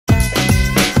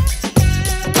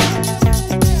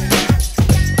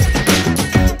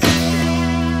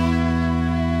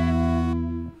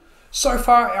So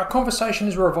far, our conversation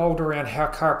has revolved around how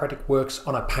chiropractic works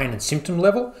on a pain and symptom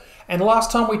level, and last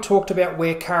time we talked about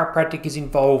where chiropractic is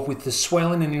involved with the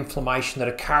swelling and inflammation that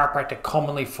a chiropractor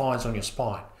commonly finds on your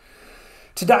spine.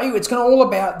 Today, it's going to all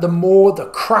about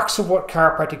the crux of what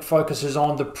chiropractic focuses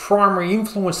on, the primary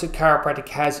influence that chiropractic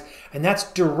has, and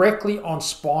that's directly on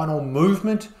spinal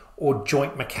movement or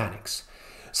joint mechanics.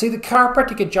 See, the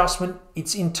chiropractic adjustment,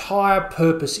 its entire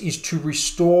purpose is to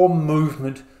restore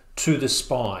movement to the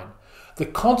spine. The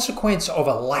consequence of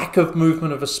a lack of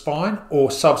movement of a spine,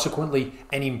 or subsequently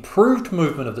an improved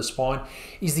movement of the spine,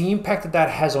 is the impact that that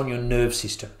has on your nerve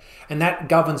system. And that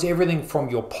governs everything from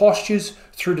your postures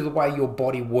through to the way your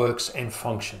body works and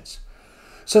functions.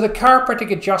 So the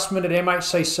chiropractic adjustment at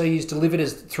MHCC is delivered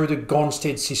through the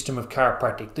Gonstead system of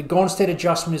chiropractic. The Gonstead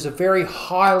adjustment is a very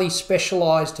highly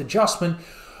specialized adjustment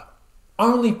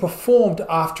only performed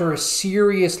after a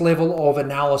serious level of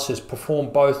analysis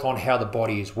performed both on how the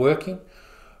body is working,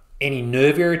 any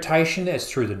nerve irritation as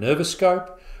through the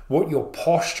nervoscope, what your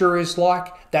posture is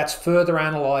like. That's further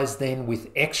analysed then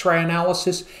with x-ray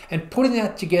analysis, and putting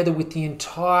that together with the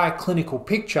entire clinical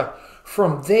picture.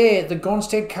 From there, the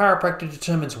Gonstead chiropractor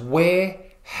determines where,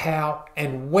 how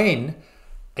and when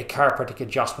a chiropractic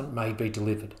adjustment may be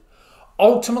delivered.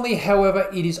 Ultimately, however,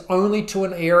 it is only to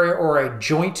an area or a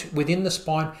joint within the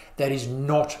spine that is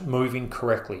not moving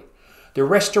correctly. The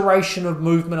restoration of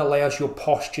movement allows your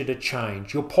posture to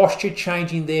change. Your posture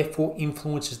changing therefore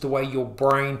influences the way your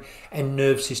brain and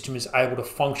nerve system is able to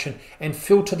function and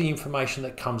filter the information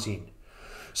that comes in.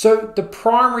 So the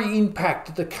primary impact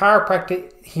that the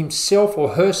chiropractor himself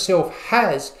or herself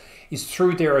has is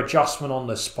through their adjustment on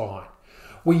the spine.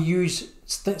 We use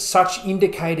such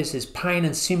indicators as pain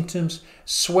and symptoms,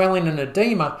 swelling and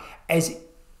edema as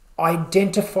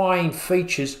identifying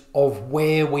features of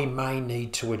where we may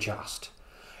need to adjust.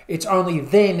 It's only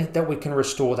then that we can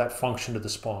restore that function to the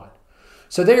spine.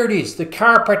 So there it is, the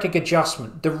chiropractic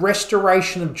adjustment, the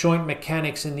restoration of joint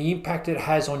mechanics and the impact it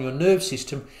has on your nerve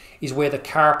system is where the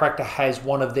chiropractor has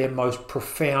one of their most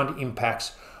profound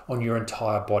impacts on your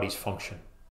entire body's function.